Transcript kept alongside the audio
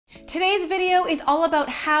Today's video is all about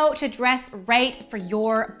how to dress right for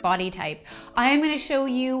your body type. I am going to show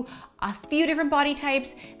you a few different body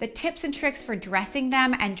types, the tips and tricks for dressing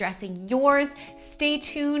them and dressing yours. Stay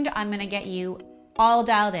tuned. I'm going to get you all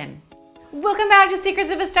dialed in. Welcome back to Secrets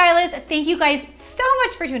of a Stylist. Thank you guys so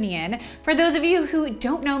much for tuning in. For those of you who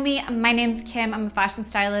don't know me, my name's Kim. I'm a fashion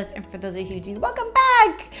stylist. And for those of you who do, welcome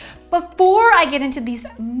back. Before I get into this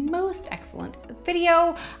most excellent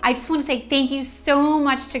video, I just want to say thank you so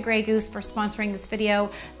much to Grey Goose for sponsoring this video.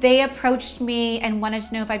 They approached me and wanted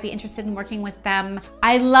to know if I'd be interested in working with them.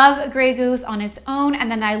 I love Grey Goose on its own, and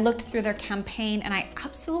then I looked through their campaign and I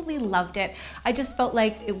absolutely loved it. I just felt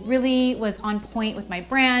like it really was on point with my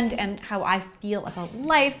brand and how I feel about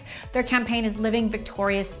life. Their campaign is Living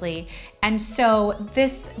Victoriously. And so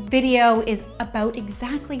this video is about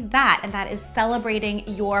exactly that, and that is celebrating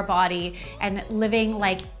your body and living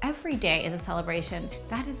like every day is a celebration.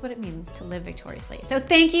 That is what it means to live victoriously. So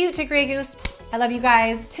thank you to Grey Goose. I love you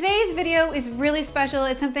guys. Today's video is really special.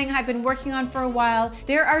 It's something I've been working on for a while.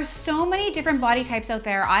 There are so many different body types out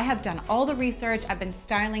there. I have done all the research. I've been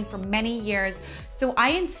styling for many years. So I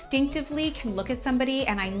instinctively can look at somebody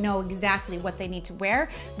and I know exactly what they need to wear.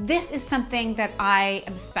 This is something that I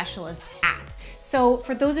am a specialist at. So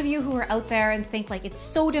for those of you who are out there and think like it's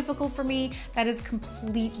so difficult for me, that is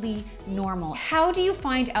completely normal. How do you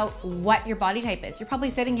find out what your body type is? You're probably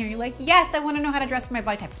sitting here, you're like, yes, I want to know how to dress for my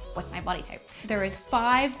body type. What's my body type? There is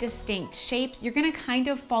 5 distinct shapes. You're going to kind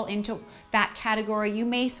of fall into that category. You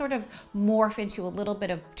may sort of morph into a little bit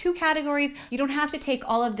of 2 categories. You don't have to take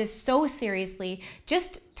all of this so seriously.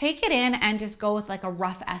 Just take it in and just go with like a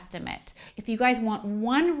rough estimate. If you guys want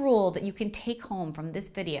one rule that you can take home from this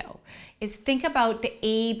video is think about the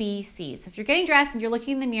ABCs. So if you're getting dressed and you're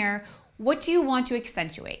looking in the mirror, what do you want to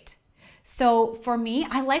accentuate? So for me,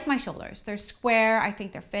 I like my shoulders. They're square, I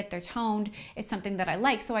think they're fit, they're toned. It's something that I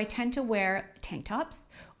like. So I tend to wear tank tops,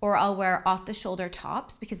 or I'll wear off the shoulder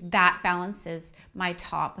tops because that balances my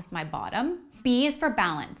top with my bottom. B is for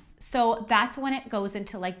balance. So that's when it goes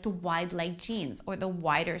into like the wide leg jeans or the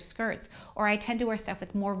wider skirts, or I tend to wear stuff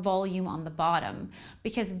with more volume on the bottom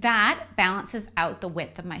because that balances out the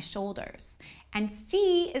width of my shoulders. And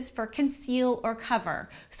C is for conceal or cover.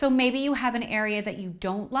 So maybe you have an area that you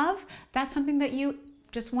don't love. That's something that you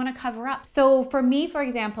just want to cover up. So for me, for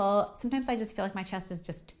example, sometimes I just feel like my chest is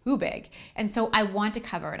just too big. And so I want to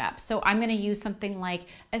cover it up. So I'm going to use something like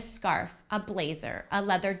a scarf, a blazer, a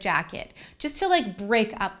leather jacket, just to like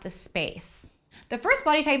break up the space. The first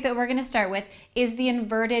body type that we're going to start with is the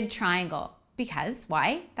inverted triangle. Because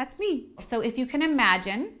why? That's me. So if you can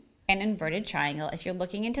imagine an inverted triangle, if you're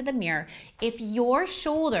looking into the mirror, if your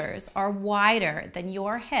shoulders are wider than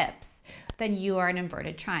your hips, then you are an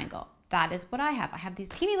inverted triangle. That is what I have. I have these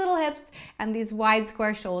teeny little hips and these wide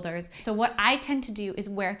square shoulders. So what I tend to do is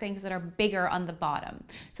wear things that are bigger on the bottom.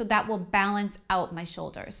 So that will balance out my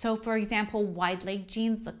shoulders. So for example, wide leg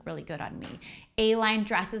jeans look really good on me. A-line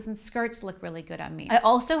dresses and skirts look really good on me. I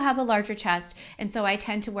also have a larger chest, and so I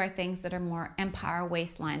tend to wear things that are more empire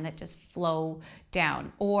waistline that just flow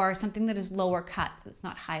down, or something that is lower cut, so it's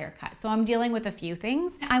not higher cut. So I'm dealing with a few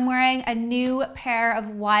things. I'm wearing a new pair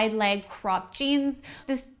of wide leg crop jeans.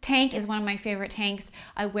 This tank is one of my favorite tanks.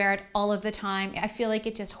 I wear it all of the time. I feel like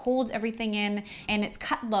it just holds everything in, and it's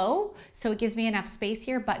cut low, so it gives me enough space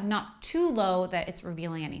here, but not too low that it's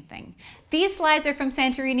revealing anything. These slides are from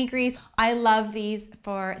Santorini, Greece. I love these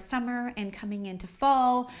for summer and coming into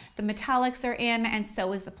fall. The metallics are in, and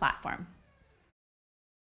so is the platform.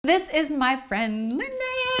 This is my friend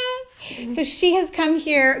Linda. So she has come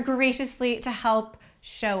here graciously to help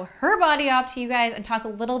show her body off to you guys and talk a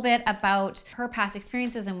little bit about her past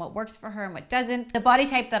experiences and what works for her and what doesn't. The body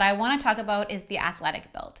type that I want to talk about is the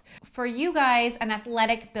athletic build. For you guys, an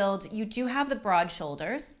athletic build, you do have the broad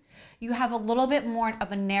shoulders. You have a little bit more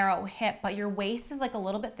of a narrow hip, but your waist is like a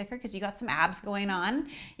little bit thicker because you got some abs going on.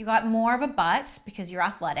 You got more of a butt because you're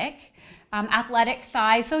athletic. Athletic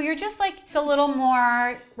thighs, so you're just like a little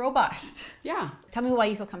more robust. Yeah. Tell me why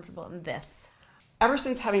you feel comfortable in this. Ever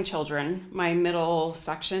since having children, my middle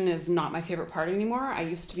section is not my favorite part anymore. I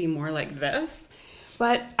used to be more like this,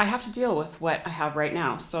 but I have to deal with what I have right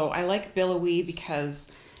now. So I like billowy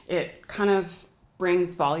because it kind of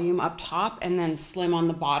brings volume up top and then slim on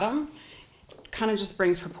the bottom. Kind of just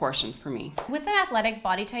brings proportion for me. With an athletic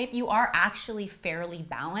body type, you are actually fairly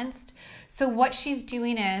balanced. So what she's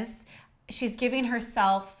doing is she's giving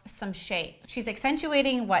herself some shape. She's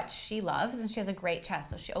accentuating what she loves, and she has a great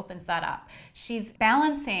chest, so she opens that up. She's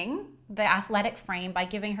balancing the athletic frame by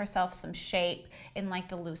giving herself some shape in like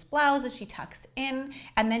the loose blouse that she tucks in,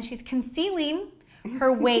 and then she's concealing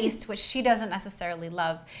her waist, which she doesn't necessarily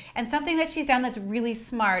love. And something that she's done that's really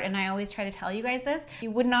smart, and I always try to tell you guys this,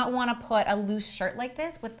 you would not want to put a loose shirt like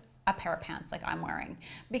this with a pair of pants like I'm wearing,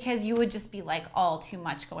 because you would just be like all too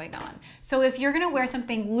much going on. So if you're gonna wear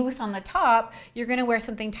something loose on the top, you're gonna wear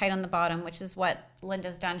something tight on the bottom, which is what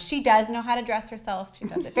Linda's done. She does know how to dress herself. She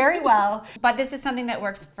does it very well, but this is something that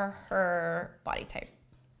works for her body type.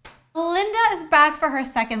 Linda is back for her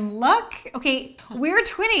second look. Okay, we're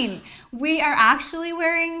twinning. We are actually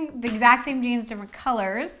wearing the exact same jeans, different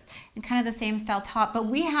colors, and kind of the same style top, but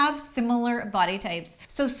we have similar body types.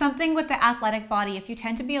 So something with the athletic body, if you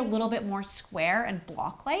tend to be a little bit more square and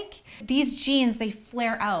block-like, these jeans, they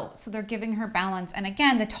flare out, so they're giving her balance. And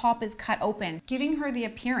again, the top is cut open, giving her the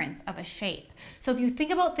appearance of a shape. So if you think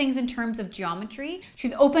about things in terms of geometry,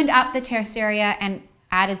 she's opened up the chest area and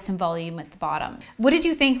added some volume at the bottom. What did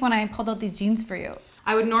you think when I pulled out these jeans for you?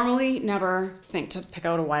 I would normally never think to pick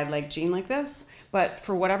out a wide leg jean like this, but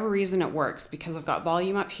for whatever reason it works because I've got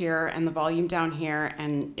volume up here and the volume down here,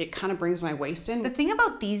 and it kind of brings my waist in. The thing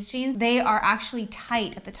about these jeans, they are actually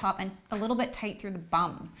tight at the top and a little bit tight through the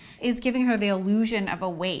bum, is giving her the illusion of a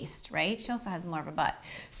waist, right? She also has more of a butt.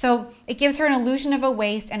 So it gives her an illusion of a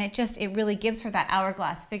waist, and it really gives her that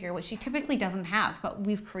hourglass figure, which she typically doesn't have, but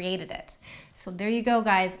we've created it. So there you go,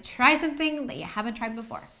 guys. Try something that you haven't tried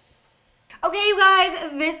before. Okay, you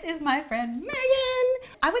guys, this is my friend Megan.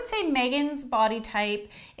 I would say Megan's body type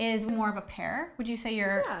is more of a pear. Would you say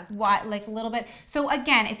you're what, like a little bit? So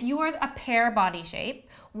again, if you are a pear body shape,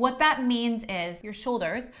 what that means is your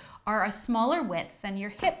shoulders are a smaller width than your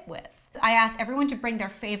hip width. I asked everyone to bring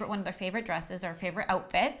one of their favorite dresses or favorite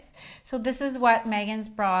outfits. So this is what Megan's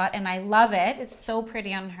brought, and I love it. It's so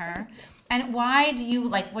pretty on her. And why do you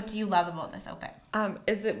what do you love about this outfit?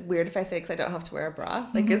 Is it weird if I say because I don't have to wear a bra?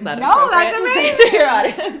 Like, is that No, that's amazing to your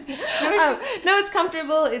audience? No, it's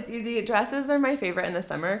comfortable. It's easy. Dresses are my favorite in the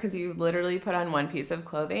summer because you literally put on one piece of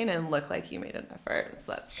clothing and look like you made an effort.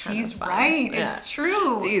 So that's She's right. Yeah. It's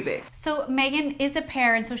true. It's easy. So Megan is a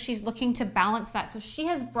pear, and so she's looking to balance that. So she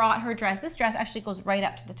has brought her dress. This dress actually goes right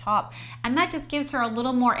up to the top, and that just gives her a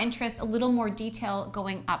little more interest, a little more detail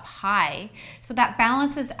going up high. So that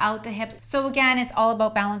balances out the hips. So again, it's all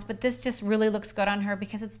about balance, but this just really looks good on her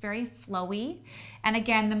because it's very flowy. And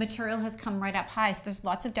again, the material has come right up high. So there's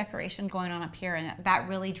lots of decoration going on up here, and that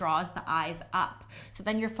really draws the eyes up. So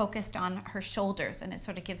then you're focused on her shoulders, and it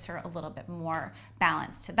sort of gives her a little bit more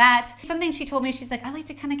balance to that. Something she told me, she's like, I like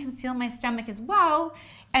to kind of conceal my stomach as well.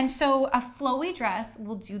 And so a flowy dress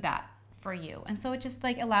will do that for you. And so it just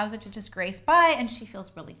allows it to just grace by, and she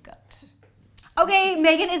feels really good. Okay,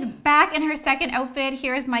 Megan is back in her second outfit.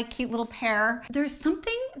 Here's my cute little pair. There's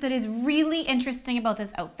something that is really interesting about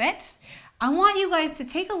this outfit. I want you guys to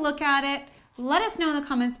take a look at it. Let us know in the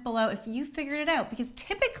comments below if you figured it out, because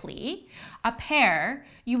typically a pair,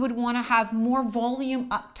 you would want to have more volume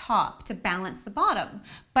up top to balance the bottom.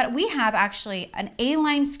 But we have actually an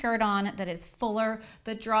A-line skirt on that is fuller,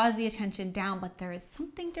 that draws the attention down, but there is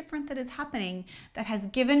something different that is happening that has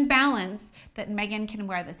given balance that Megan can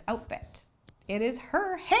wear this outfit. It is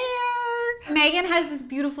her hair. Megan has this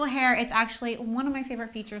beautiful hair. It's actually one of my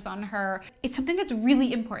favorite features on her. It's something that's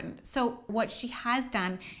really important. So what she has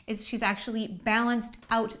done is she's actually balanced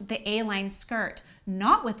out the A-line skirt,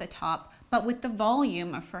 not with the top, but with the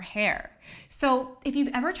volume of her hair. So if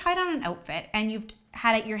you've ever tried on an outfit and you've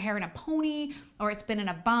had your hair in a pony, or it's been in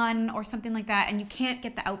a bun or something like that, and you can't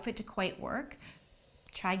get the outfit to quite work,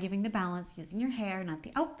 try giving the balance using your hair, not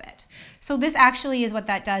the outfit. So this actually is what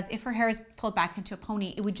that does. If her hair is pulled back into a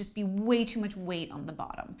pony, it would just be way too much weight on the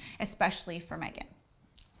bottom, especially for Megan.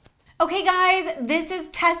 Okay guys, this is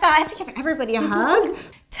Tessa. I have to give everybody a hug.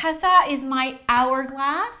 Tessa is my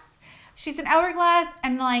hourglass. She's an hourglass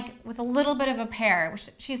and with a little bit of a pear.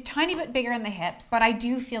 She's a tiny bit bigger in the hips, but I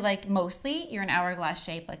do feel like mostly you're an hourglass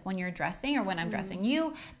shape. Like when you're dressing or when I'm dressing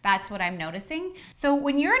you, that's what I'm noticing. So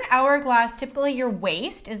when you're an hourglass, typically your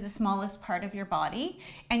waist is the smallest part of your body,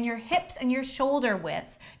 and your hips and your shoulder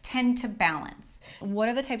width tend to balance. What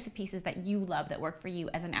are the types of pieces that you love that work for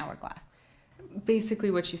you as an hourglass?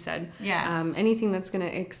 Basically what she said. Yeah. Anything that's going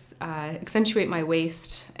to accentuate my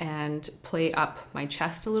waist and play up my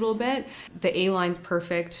chest a little bit. The A-line's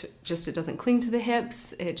perfect, just it doesn't cling to the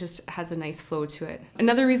hips. It just has a nice flow to it.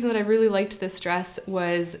 Another reason that I really liked this dress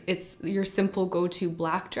was it's your simple go-to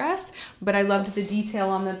black dress, but I loved the detail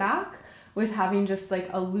on the back. with having just like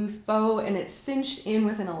a loose bow, and it's cinched in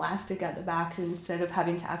with an elastic at the back instead of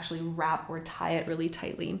having to actually wrap or tie it really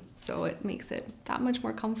tightly. So it makes it that much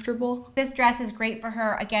more comfortable. This dress is great for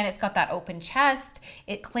her. Again, it's got that open chest.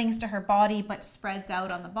 It clings to her body but spreads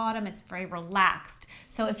out on the bottom. It's very relaxed.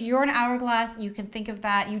 So if you're an hourglass, you can think of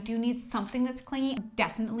that. You do need something that's clingy.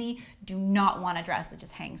 Definitely do not want a dress that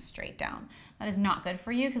just hangs straight down. That is not good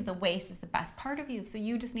for you because the waist is the best part of you. So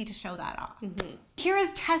you just need to show that off. Here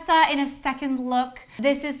is Tessa in a second look.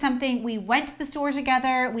 This is something, we went to the store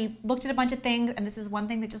together, we looked at a bunch of things, and this is one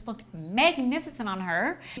thing that just looked magnificent on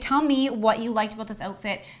her. Tell me what you liked about this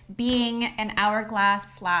outfit being an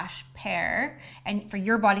hourglass slash pear, and for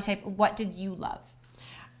your body type, what did you love?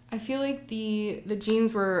 I feel like the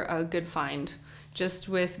jeans were a good find, just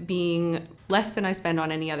with being less than I spend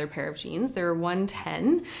on any other pair of jeans. They're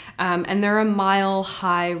 $110, and they're a mile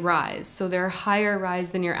high rise. So they're higher rise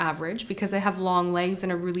than your average because I have long legs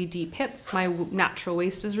and a really deep hip. My natural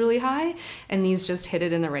waist is really high, and these just hit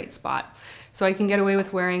it in the right spot. So I can get away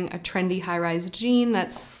with wearing a trendy high-rise jean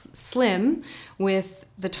that's slim with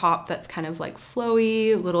the top that's kind of like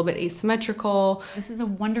flowy, a little bit asymmetrical. This is a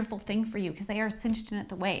wonderful thing for you because they are cinched in at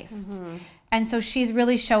the waist. And so she's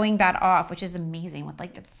really showing that off, which is amazing with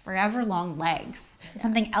like the forever long legs. So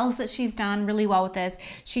something else that she's done really well with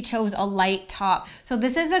this, she chose a light top. So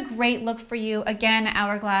this is a great look for you. Again,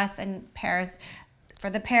 hourglass and pears. For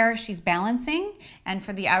the pear, she's balancing, and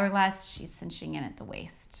for the hourglass, she's cinching in at the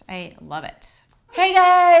waist. I love it. Hey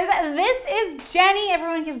guys, this is Jenny.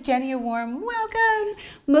 Everyone give Jenny a warm welcome.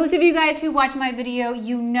 Most of you guys who watch my video,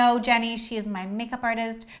 you know Jenny. She is my makeup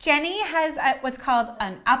artist. Jenny has what's called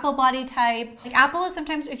an apple body type. Like apple is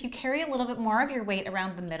sometimes if you carry a little bit more of your weight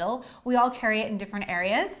around the middle, we all carry it in different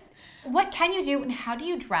areas. What can you do and how do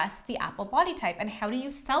you dress the apple body type and how do you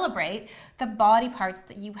celebrate the body parts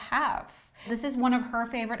that you have? This is one of her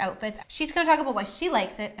favorite outfits. She's gonna talk about why she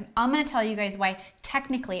likes it, and I'm gonna tell you guys why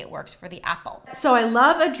technically it works for the apple. So I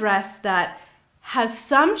love a dress that has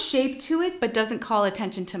some shape to it, but doesn't call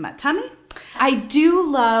attention to my tummy. I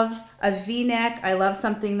do love a V-neck. I love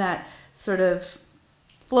something that sort of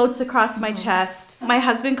floats across my chest. My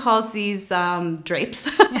husband calls these drapes.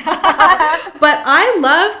 But I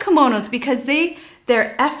love kimonos because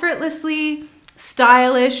they're effortlessly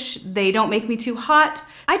stylish. They don't make me too hot.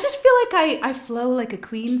 I just feel like I flow like a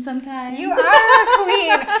queen sometimes. You are a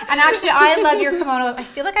queen. And actually, I love your kimono. I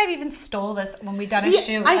feel like I've even stole this when we've done a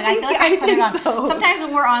shoot. Like, I feel like I put it on. So. Sometimes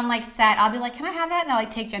when we're on like set, I'll be like, can I have that? And I'll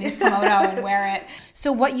like take Jenny's kimono and wear it.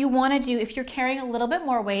 So what you want to do, if you're carrying a little bit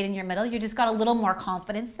more weight in your middle, you just got a little more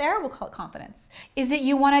confidence there. We'll call it confidence. Is that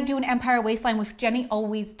you want to do an empire waistline, which Jenny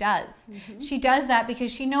always does. She does that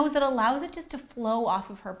because she knows that allows it just to flow off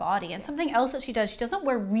of her body. And something else that she does, she doesn't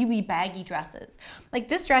wear really baggy dresses. Like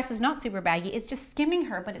this dress is not super baggy. It's just skimming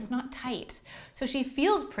her, but it's not tight. So she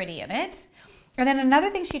feels pretty in it. And then another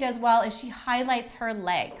thing she does well is she highlights her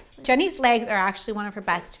legs. Jenny's legs are actually one of her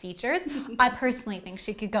best features. I personally think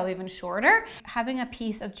she could go even shorter. Having a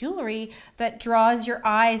piece of jewelry that draws your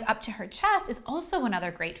eyes up to her chest is also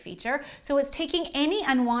another great feature. So it's taking any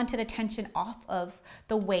unwanted attention off of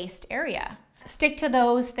the waist area. Stick to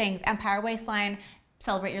those things, empire waistline,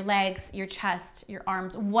 celebrate your legs, your chest, your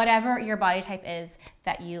arms, whatever your body type is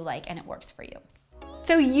that you like and it works for you.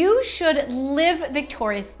 So you should live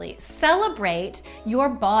victoriously. Celebrate your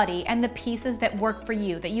body and the pieces that work for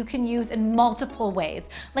you, that you can use in multiple ways.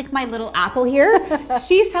 Like my little apple here,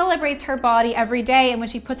 she celebrates her body every day, and when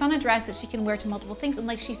she puts on a dress that she can wear to multiple things, and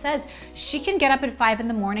like she says, she can get up at 5 in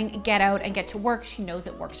the morning, get out and get to work. She knows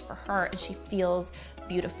it works for her and she feels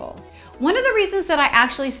beautiful. One of the reasons that I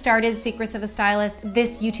actually started Secrets of a Stylist,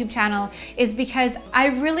 this YouTube channel, is because I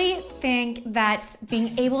really think that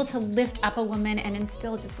being able to lift up a woman and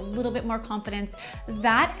instill just a little bit more confidence,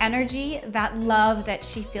 that energy, that love that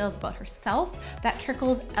she feels about herself, that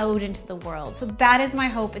trickles out into the world. So that is my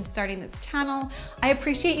hope in starting this channel. I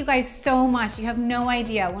appreciate you guys so much. You have no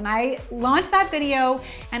idea. When I launch that video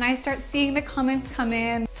and I start seeing the comments come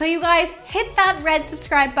in. So you guys hit that red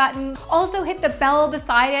subscribe button. Also hit the bell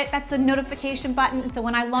beside it. That's the notification button. And so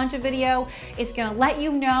when I launch a video, it's gonna let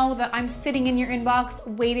you know that I'm sitting in your inbox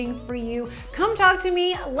waiting for you. Come talk to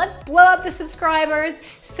me. Let's blow up the subscribers.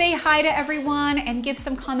 Say hi to everyone and give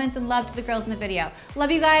some comments and love to the girls in the video.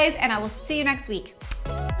 Love you guys, and I will see you next week.